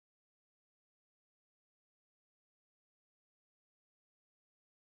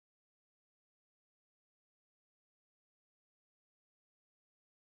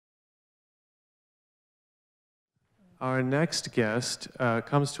Our next guest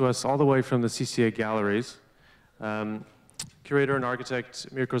comes to us all the way from the CCA galleries. Curator and architect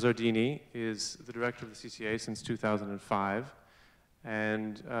Mirko Zardini is the director of the CCA since 2005,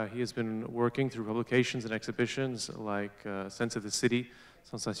 and he has been working through publications and exhibitions like Sense of the City,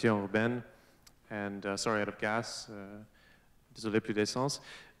 Sensation Urbaine, and Sorry Out of Gas, Désolé plus d'essence,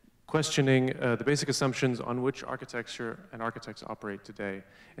 questioning the basic assumptions on which architecture and architects operate today.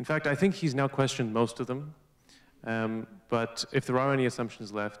 In fact, I think he's now questioned most of them, but if there are any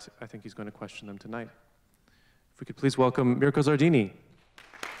assumptions left, I think he's going to question them tonight. If we could please welcome Mirko Zardini.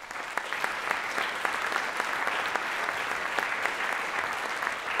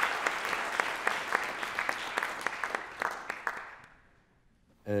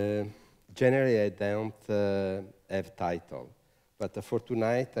 Generally, I don't have title, but for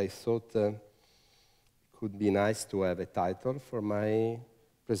tonight, I thought it could be nice to have a title for my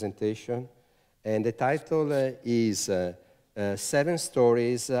presentation. And the title is 7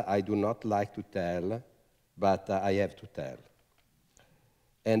 Stories I Do Not Like to Tell, but I have to tell.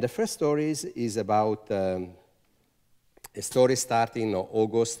 And the first story is about a story starting on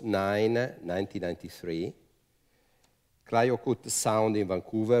August 9, 1993. Claycourt Sound in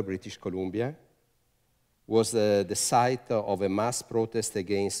Vancouver, British Columbia, was the site of a mass protest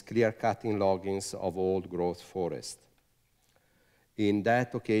against clear-cutting loggings of old-growth forest. In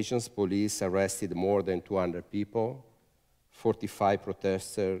that occasion, police arrested more than 200 people. 45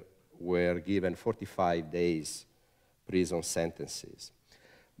 protesters were given 45 days prison sentences.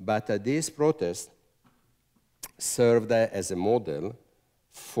 But this protest served as a model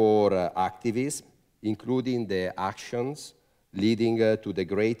for activism, including the actions leading to the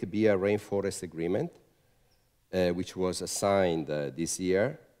Great Bear Rainforest Agreement, which was signed this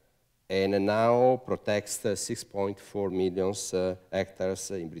year, and now protects 6.4 million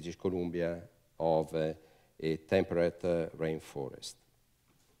hectares in British Columbia of a temperate rainforest.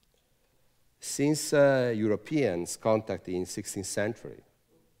 Since Europeans contacted in the 16th century,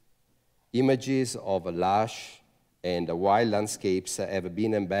 images of lush and wild landscapes have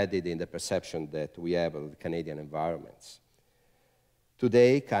been embedded in the perception that we have of the Canadian environments.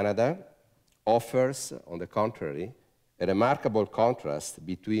 Today, Canada offers, on the contrary, a remarkable contrast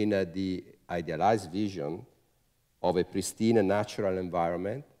between the idealized vision of a pristine natural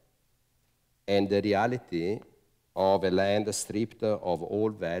environment and the reality of a land stripped of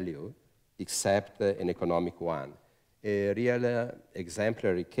all value except an economic one. A real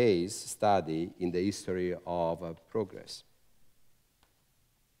exemplary case study in the history of progress.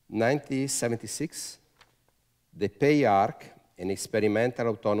 1976, the Pay Arc, an experimental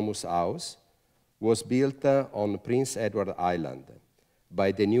autonomous house, was built on Prince Edward Island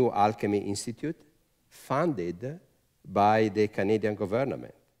by the New Alchemy Institute, funded by the Canadian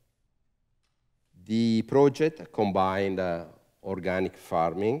government. The project combined organic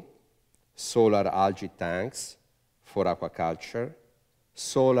farming, solar algae tanks for aquaculture,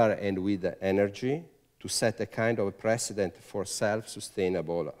 solar and wind energy to set a kind of a precedent for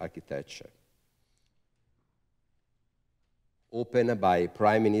self-sustainable architecture. Opened by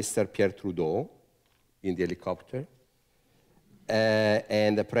Prime Minister Pierre Trudeau in the helicopter,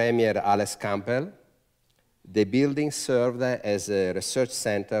 and Premier Alex Campbell, the building served as a research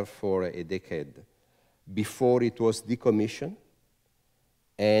center for a decade before it was decommissioned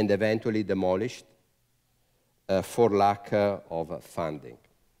and eventually demolished for lack of funding.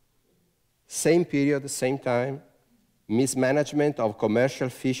 Same period, same time, mismanagement of commercial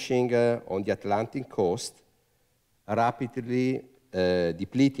fishing on the Atlantic coast rapidly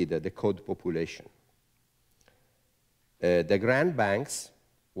depleted the cod population. The Grand Banks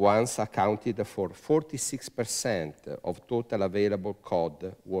once accounted for 46% of total available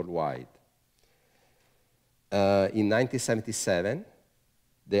cod worldwide. In 1977,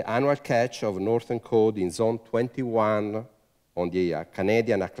 the annual catch of northern cod in Zone 21 on the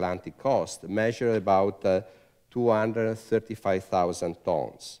Canadian Atlantic coast measured about 235,000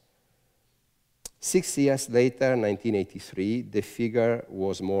 tons. 6 years later, 1983, the figure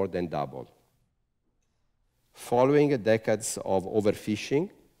was more than double. Following decades of overfishing,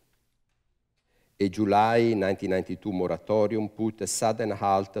 a July 1992 moratorium put a sudden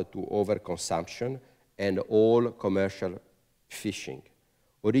halt to overconsumption and all commercial fishing.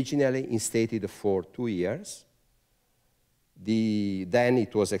 Originally instated for 2 years, then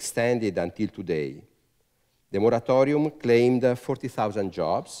it was extended until today. The moratorium claimed 40,000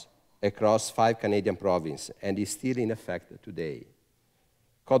 jobs across 5 Canadian provinces and is still in effect today.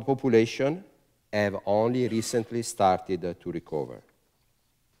 Cod population have only recently started to recover.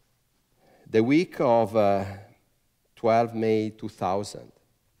 The week of 12 May 2000,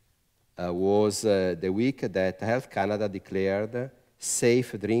 was the week that Health Canada declared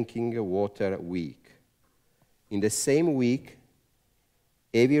Safe Drinking Water Week. In the same week,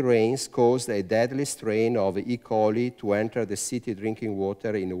 heavy rains caused a deadly strain of E. coli to enter the city drinking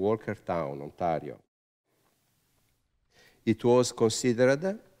water in Walkertown, Ontario. It was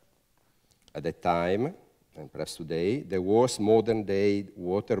considered, at the time, and perhaps today, the worst modern-day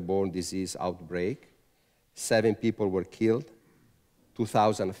waterborne disease outbreak. 7 people were killed,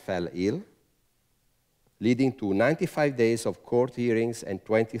 2,000 fell ill, leading to 95 days of court hearings and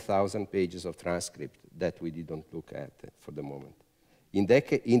 20,000 pages of transcript that we didn't look at for the moment. In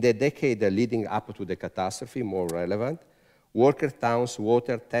the decade leading up to the catastrophe, more relevant, Walkertown's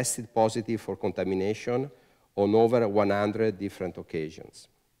water tested positive for contamination on over 100 different occasions.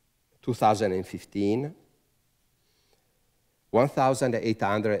 2015,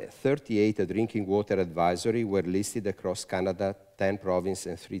 1,838 drinking water advisory were listed across Canada, 10 provinces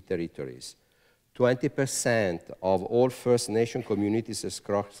and 3 territories. 20% of all First Nation communities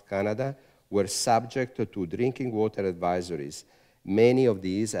across Canada were subject to drinking water advisories, many of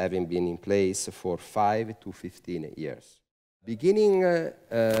these having been in place for 5 to 15 years. Beginning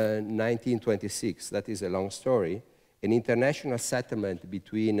 1926, that is a long story, an international settlement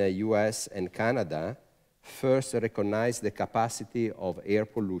between US and Canada first recognized the capacity of air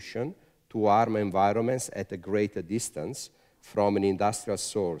pollution to harm environments at a greater distance from an industrial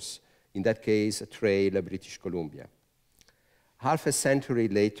source, in that case, Trail, British Columbia. Half a century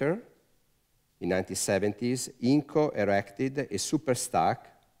later, in the 1970s, INCO erected a super stack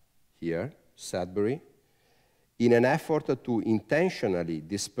here, Sudbury, in an effort to intentionally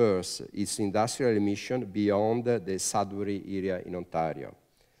disperse its industrial emission beyond the Sudbury area in Ontario.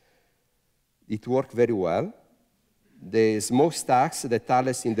 It worked very well. The smokestacks, the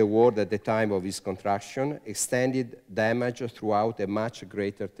tallest in the world at the time of its construction, extended damage throughout a much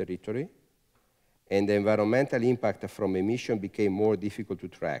greater territory, and the environmental impact from emission became more difficult to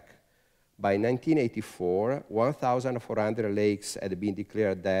track. By 1984, 1,400 lakes had been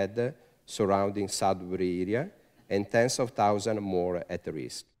declared dead surrounding Sudbury area, and tens of thousands more at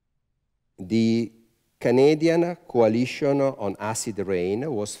risk. The Canadian Coalition on Acid Rain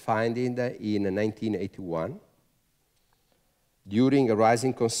was founded in 1981 during a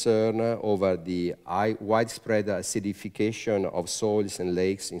rising concern over the widespread acidification of soils and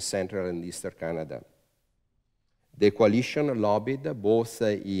lakes in central and eastern Canada. The coalition lobbied both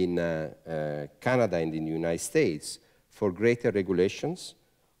in Canada and in the United States for greater regulations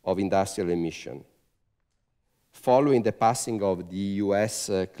of industrial emission. Following the passing of the US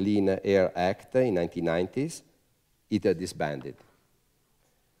Clean Air Act in the 1990s, it disbanded.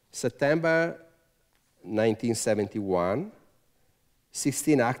 September 1971,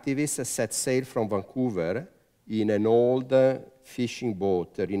 16 activists set sail from Vancouver in an old fishing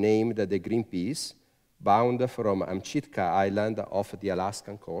boat renamed the Greenpeace, bound from Amchitka Island off the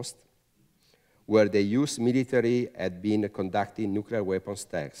Alaskan coast, where the US military had been conducting nuclear weapons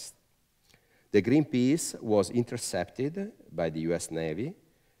tests. The Greenpeace was intercepted by the US Navy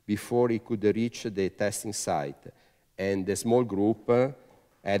before it could reach the testing site, and the small group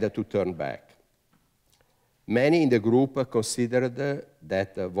had to turn back. Many in the group considered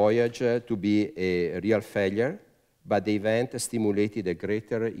that voyage to be a real failure, but the event stimulated a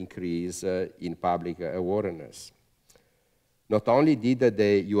greater increase in public awareness. Not only did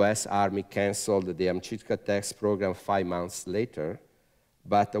the US Army cancel the Amchitka test program 5 months later,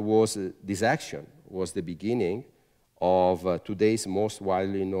 but this action was the beginning of today's most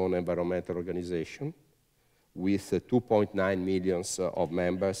widely known environmental organization, with 2.9 million of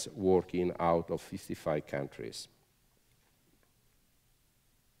members working out of 55 countries.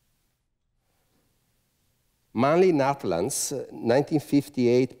 Manly Natlan's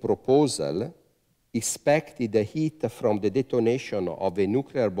 1958 proposal expected the heat from the detonation of a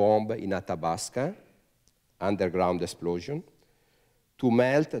nuclear bomb in Athabasca, underground explosion, to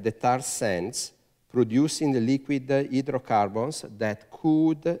melt the tar sands, producing the liquid hydrocarbons that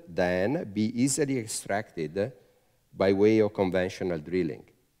could then be easily extracted by way of conventional drilling.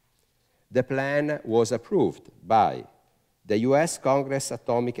 The plan was approved by the US Congress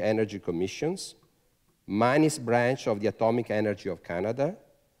Atomic Energy Commissions, Mines Branch of the Atomic Energy of Canada,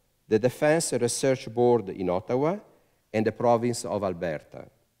 the Defense Research Board in Ottawa, and the province of Alberta.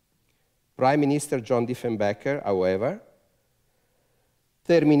 Prime Minister John Diefenbaker, however,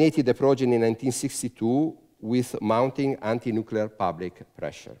 terminated the project in 1962 with mounting anti-nuclear public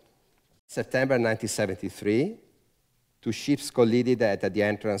pressure. September 1973, 2 ships collided at the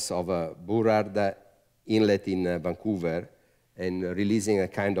entrance of Burrard Inlet in Vancouver, and releasing a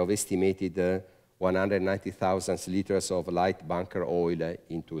kind of estimated 190,000 liters of light bunker oil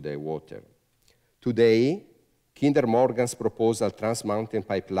into the water. Today, Kinder Morgan's proposal Trans-Mountain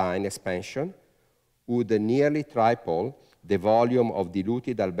Pipeline expansion would nearly triple the volume of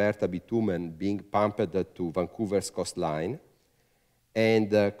diluted Alberta bitumen being pumped to Vancouver's coastline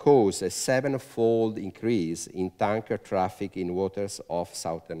and cause a 7-fold increase in tanker traffic in waters off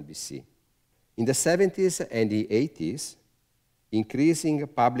southern BC. In the 70s and the 80s, increasing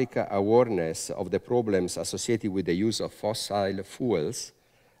public awareness of the problems associated with the use of fossil fuels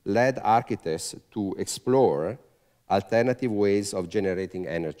led architects to explore alternative ways of generating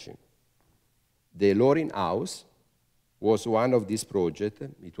energy. The Loring House was one of these projects.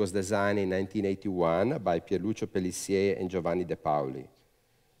 It was designed in 1981 by Pierlucio Pellissier and Giovanni De Paoli.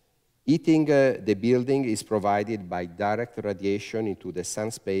 Heating the building is provided by direct radiation into the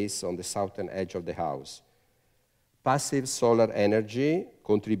sun space on the southern edge of the house. Passive solar energy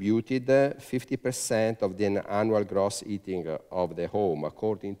contributed 50% of the annual gross heating of the home,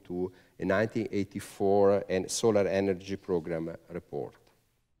 according to a 1984 Solar Energy Program report.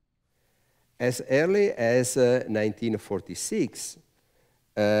 As early as 1946,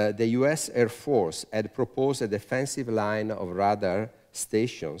 the US Air Force had proposed a defensive line of radar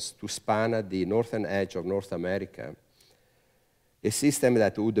stations to span the northern edge of North America, a system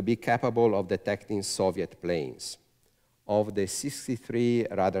that would be capable of detecting Soviet planes. Of the 63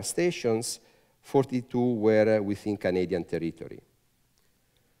 radar stations, 42 were within Canadian territory.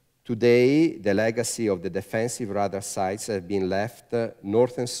 Today, the legacy of the defensive radar sites have been left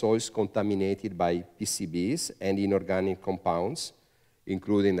northern soils contaminated by PCBs and inorganic compounds,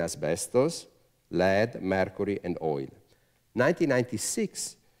 including asbestos, lead, mercury, and oil. In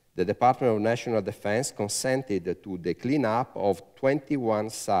 1996, the Department of National Defense consented to the cleanup of 21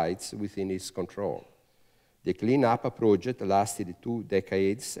 sites within its control. The cleanup project lasted 2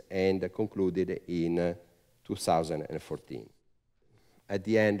 decades and concluded in 2014. At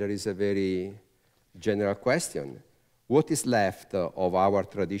the end, there is a very general question. What is left of our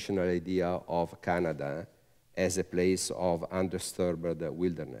traditional idea of Canada as a place of undisturbed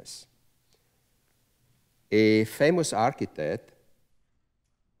wilderness? A famous architect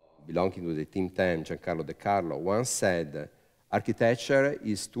belonging to the temps, Giancarlo De Carlo, once said, "Architecture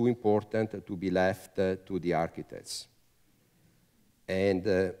is too important to be left to the architects."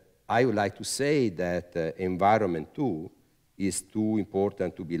 And I would like to say that environment too is too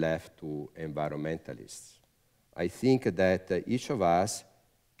important to be left to environmentalists. I think that each of us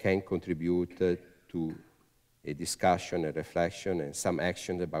can contribute to a discussion, a reflection, and some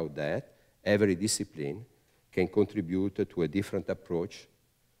action about that. Every discipline can contribute to a different approach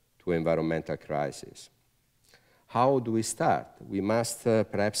to environmental crisis. How do we start? We must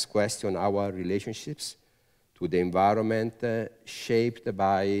perhaps question our relationships to the environment shaped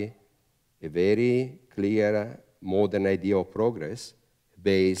by a very clear modern idea of progress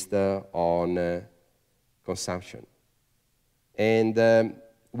based on consumption. And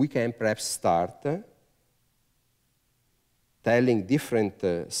we can perhaps start telling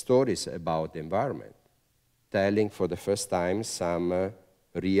different stories about the environment, telling for the first time some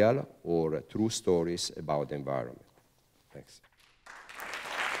real or true stories about the environment. Thanks.